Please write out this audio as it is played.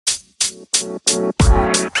Hey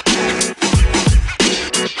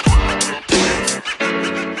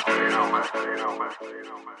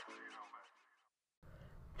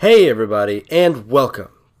everybody, and welcome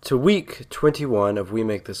to week 21 of We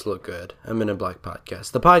Make This Look Good, a Men in Black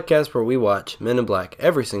podcast. The podcast where we watch Men in Black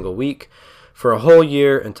every single week for a whole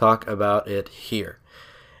year and talk about it here.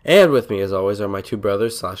 And with me, as always, are my two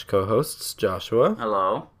brothers / co-hosts, Joshua.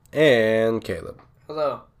 Hello. And Caleb.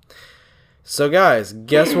 Hello. So guys,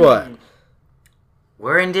 guess what?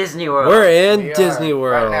 We're in Disney World. We're in We Disney are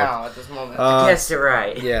World. right now at this moment. Guessed it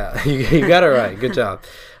right. Yeah, you got it right. Good job.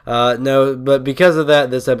 No, but because of that,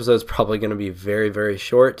 this episode is probably going to be very, very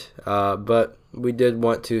short. But we did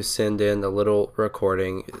want to send in a little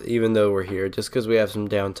recording, even though we're here, just because we have some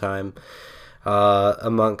downtime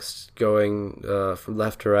amongst going from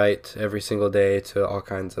left to right every single day to all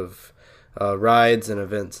kinds of rides and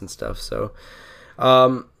events and stuff. So,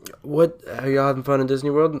 what are y'all having fun in Disney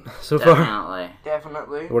World so far?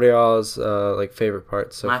 Definitely. What are y'all's favorite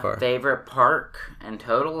parts so far? My favorite park in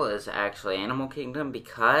total is actually Animal Kingdom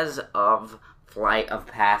because of Flight of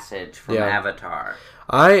Passage from Avatar.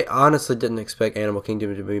 I honestly didn't expect Animal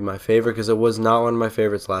Kingdom to be my favorite because it was not one of my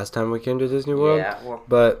favorites last time we came to Disney World. Yeah, well,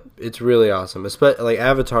 but it's really awesome. Especially like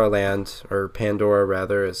Avatar Land, or Pandora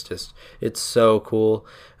rather, it's so cool.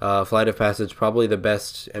 Flight of Passage, probably the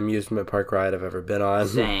best amusement park ride I've ever been on.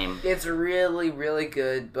 same. It's really, really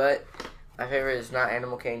good, but my favorite is not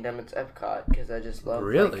Animal Kingdom, it's Epcot, because I just love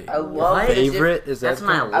Really? I love What? Favorite is That's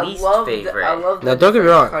Epcot? my least favorite. I love the Now, don't get me different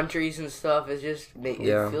wrong. countries and stuff. It just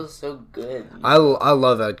it feels so good. I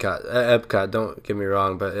love Epcot. Don't get me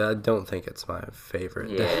wrong, but I don't think it's my favorite.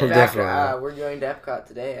 Yeah. In fact, Definitely. we're going to Epcot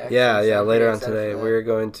today. Actually, Yeah. so I'm Later pretty on excited today, for that. we're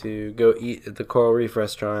going to go eat at the Coral Reef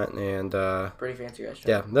restaurant, and Pretty fancy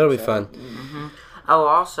restaurant. yeah, that'll be So, fun. Oh,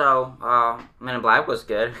 also, Men in Black was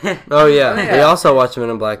good. Oh yeah, Yeah. we also watched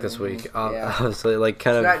Men in Black this week. Yeah. Obviously, like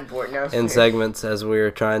kind It's not of important now. in segments as we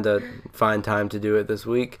were trying to find time to do it this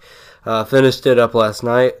week. Finished it up last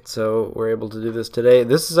night, so we're able to do this today.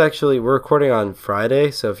 This is actually, we're recording on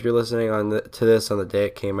Friday, so if you're listening to this on the day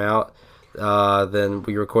it came out, then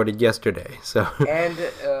we recorded yesterday. So And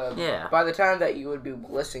Yeah. by the time that you would be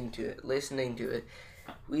listening to it,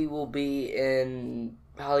 we will be in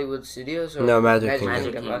Hollywood Studios or No, Magic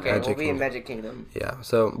Kingdom. Okay, Magic we'll be in Kingdom. Magic Kingdom. yeah,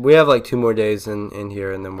 so we have like 2 more days in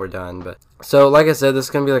here and then we're done. But so like I said, this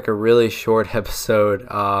is gonna be like a really short episode.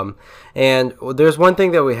 And there's one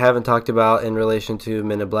thing that we haven't talked about in relation to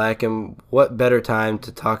Men in Black, and what better time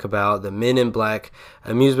to talk about the Men in Black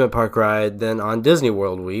amusement park ride than on Disney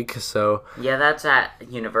World week. So Yeah, that's at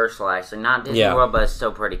Universal, actually. Not Disney Yeah. World, but it's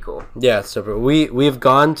still pretty cool. yeah, so we've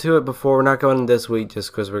gone to it before. We're not going this week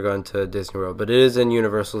just because we're going to Disney World, but it is in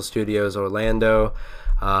Universal Studios Orlando.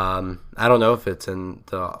 I don't know if it's in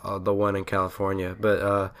the one in California,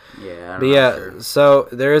 but Yeah, but yeah, so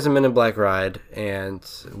there is a Men in Black ride, and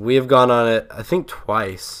we have gone on it, I think,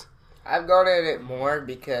 twice. I've gone on it more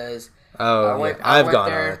because Oh, I've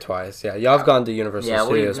gone on it twice. Yeah, y'all have gone to Universal Yeah,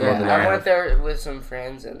 Studios more than I I have. went there with some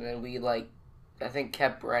friends, and then we I think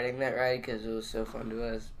kept riding that ride because it was so fun to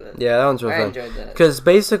us. But Yeah, that one's real I fun. enjoyed that. Because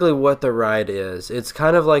basically what the ride is, it's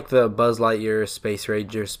kind of like the Buzz Lightyear Space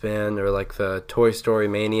Ranger spin, or like the Toy Story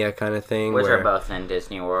Mania kind of thing. Which where, are both in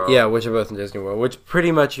Disney World. Yeah, which are both in Disney World. Which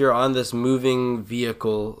pretty much you're on this moving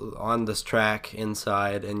vehicle on this track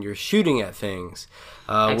inside, and you're shooting at things.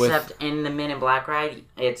 Except in the Men in Black ride,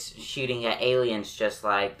 it's shooting at aliens just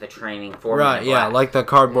like the training for Right, Men in yeah, Black. like the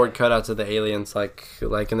cardboard cutouts of the aliens, like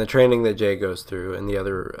in the training that Jay goes through and the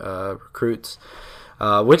other recruits,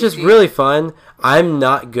 which is really fun. I'm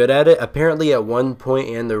not good at it. Apparently, at one point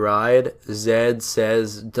in the ride, Zed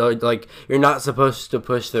says, like, you're not supposed to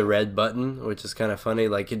push the red button, which is kind of funny.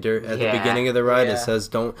 Like, at the beginning of the ride, it says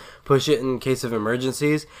don't push it in case of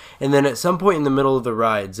emergencies. And then at some point in the middle of the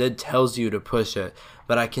ride, Zed tells you to push it.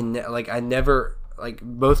 But I never... Like,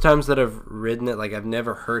 both times that I've ridden it, like, I've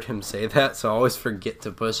never heard him say that, so I always forget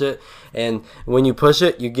to push it. And when you push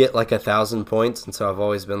it, you get, like, 1,000 points, and so I've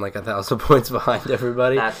always been, like, 1,000 points behind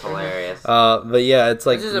everybody. That's hilarious. But, yeah, it's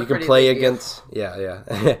like, This is you a can pretty play big deal. against... Yeah,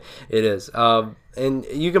 it is. And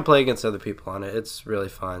you can play against other people on it. It's really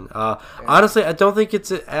fun. Honestly, I don't think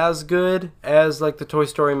it's as good as, like, the Toy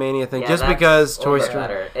Story Mania thing, Yeah, just that's because a Toy little Story...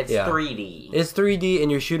 better. It's 3D. It's 3D,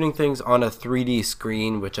 and you're shooting things on a 3D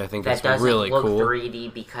screen, which I think That is doesn't really look cool.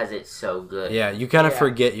 3D because it's so good. Yeah, you kind of Yeah.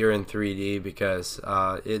 forget you're in 3D because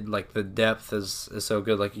the depth is so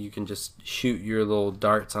good. Like, you can just shoot your little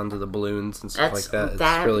darts onto the balloons and stuff like that.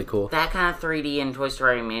 It's really cool. That kind of 3D in Toy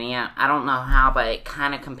Story Mania, I don't know how, but it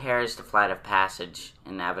kind of compares to Flight of Passage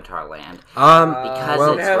in Avatar Land. Because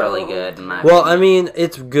well- it's really good. In my Well, opinion. I mean,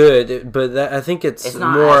 it's good, but I think it's It's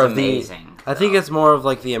not more as of amazing. I think it's more of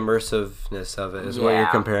like the immersiveness of it is what you're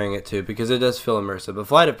comparing it to, because it does feel immersive. But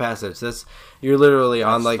Flight of Passage, you're literally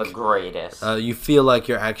on like the greatest. You feel like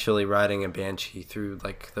you're actually riding a banshee through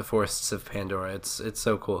like the forests of Pandora. It's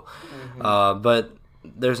so cool. But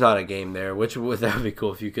there's not a game there, which that would be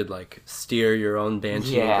cool if you could like steer your own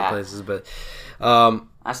banshee into places. But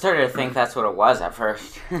I started to think that's what it was at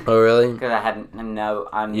first. Oh really? Because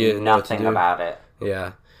I knew nothing about it.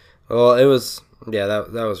 Yeah. Well, it was. Yeah,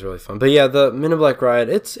 that was really fun. But yeah, the Men in Black ride,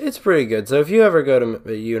 it's pretty good. So if you ever go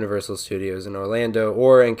to Universal Studios in Orlando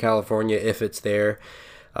or in California, if it's there,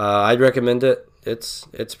 I'd recommend it. It's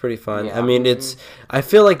pretty fun. Yeah. I mean, I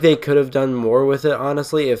feel like they could have done more with it,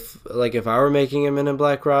 honestly. If I were making a Men in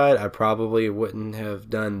Black ride, I probably wouldn't have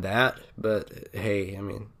done that. But hey, I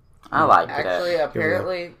mean, I liked it. Actually,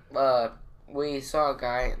 apparently, we saw a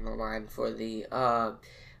guy in the line for the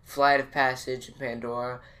Flight of Passage in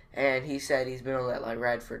Pandora. And he said he's been on that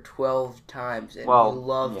ride for 12 times, and he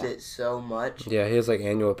loved it so much. Yeah, he has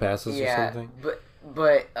annual passes or something.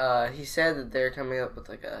 But he said that they're coming up with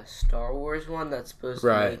a Star Wars one that's supposed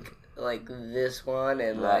to make this one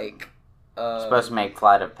and supposed to make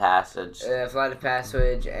Flight of Passage. Flight of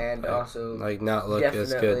Passage and also not look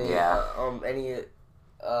as good. Yeah. Any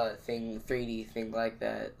 3D thing like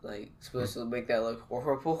that, supposed to make that look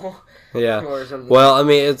horrible. Yeah. Or something. Well, I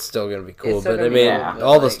mean, it's still gonna be cool, but I mean,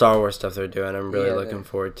 all the Star Wars stuff they're doing, I'm really looking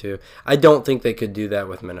forward to. I don't think they could do that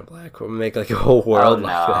with Men in Black. We'll make a whole world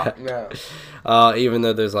like that. No. Even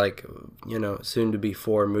though there's soon to be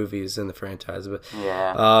 4 movies in the franchise, but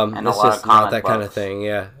and it's just not that kind of thing.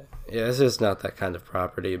 Yeah, it's just not that kind of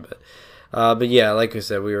property. But yeah, like we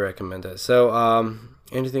said, we recommend it. So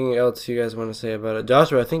anything else you guys want to say about it?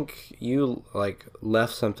 Joshua, I think you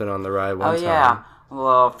left something on the ride one time. Oh yeah.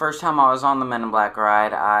 Well, first time I was on the Men in Black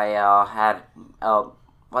ride, I had it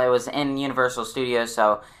was in Universal Studios,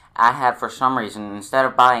 so I had, for some reason, instead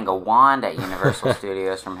of buying a wand at Universal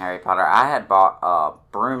Studios from Harry Potter, I had bought a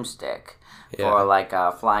broomstick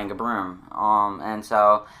for flying a broom. And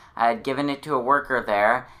so I had given it to a worker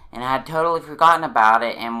there, and I had totally forgotten about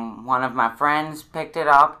it, and one of my friends picked it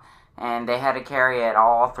up, and they had to carry it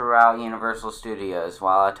all throughout Universal Studios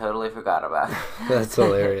while I totally forgot about it. That's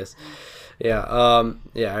hilarious. Yeah,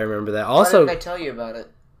 I remember that. Also, why didn't I tell you about it?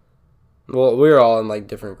 Well, we were all in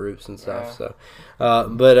different groups and stuff. So,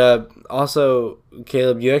 but also,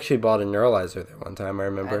 Caleb, you actually bought a neuralizer there one time. I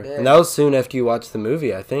remember, and that was soon after you watched the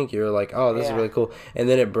movie. I think you were like, "Oh, this is really cool," and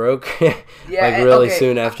then it broke.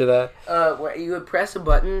 Soon after that. Where you would press a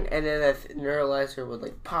button, and then a neuralizer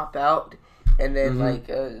would pop out, and then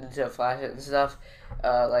to flash it and stuff.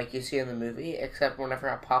 Like you see in the movie, except whenever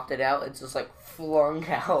I popped it out, it's just flung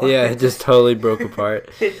out. Yeah, it just totally broke apart.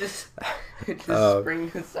 It just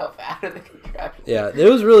springs itself out of the contraption. Yeah, it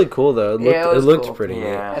was really cool though. It looked cool. pretty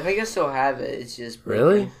neat. I think I still have it. It's just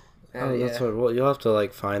really. That's what. Well, you'll have to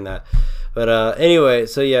find that. But anyway,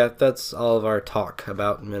 so yeah, that's all of our talk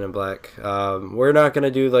about Men in Black. We're not gonna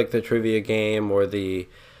do the trivia game or the.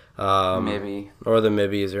 Or the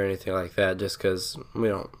Mibbies or anything like that, just because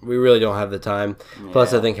we really don't have the time. Yeah.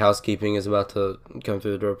 Plus, I think housekeeping is about to come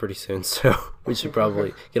through the door pretty soon, so we should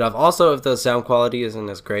probably get off. Also, if the sound quality isn't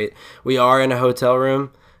as great, we are in a hotel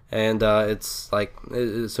room, and it's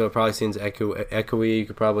so it probably seems echoey. You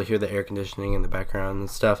could probably hear the air conditioning in the background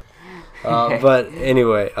and stuff. But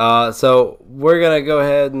anyway, so we're gonna go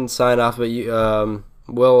ahead and sign off. But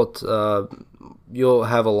you'll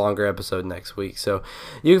have a longer episode next week. So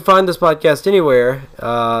you can find this podcast anywhere.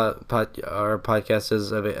 Our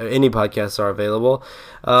podcast any podcasts are available.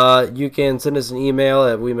 You can send us an email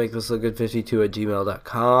at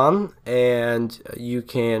wemakethislookgood52@gmail.com, and you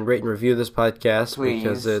can rate and review this podcast. Please.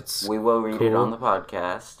 Because we will read it on the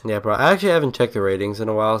podcast. Yeah, bro. I actually haven't checked the ratings in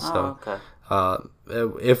a while, so okay.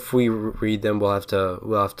 If we read them, we'll have to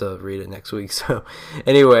read it next week. So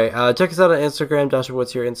anyway, check us out on Instagram. Joshua,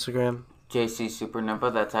 what's your Instagram? JC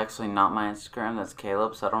Supernova. That's actually not my Instagram. That's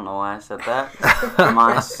Caleb's. I don't know why I said that.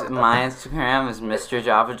 my Instagram is Mr.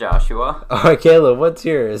 Java Joshua. All right, Caleb, what's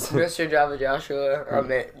yours? Mr. Java Joshua. I'm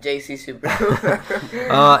at JC Supernova.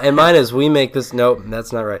 And mine is We Make This. Nope,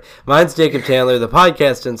 that's not right. Mine's Jacob Chandler. The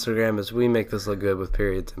podcast Instagram is We Make This Look Good with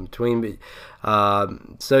periods in between.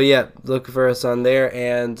 So yeah, look for us on there,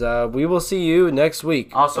 and we will see you next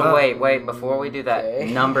week. Also, wait, before we do that,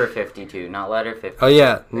 number 52, not letter 52. Oh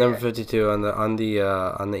yeah, number 52 on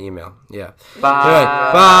the email. Yeah. Bye. Anyway,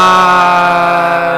 bye.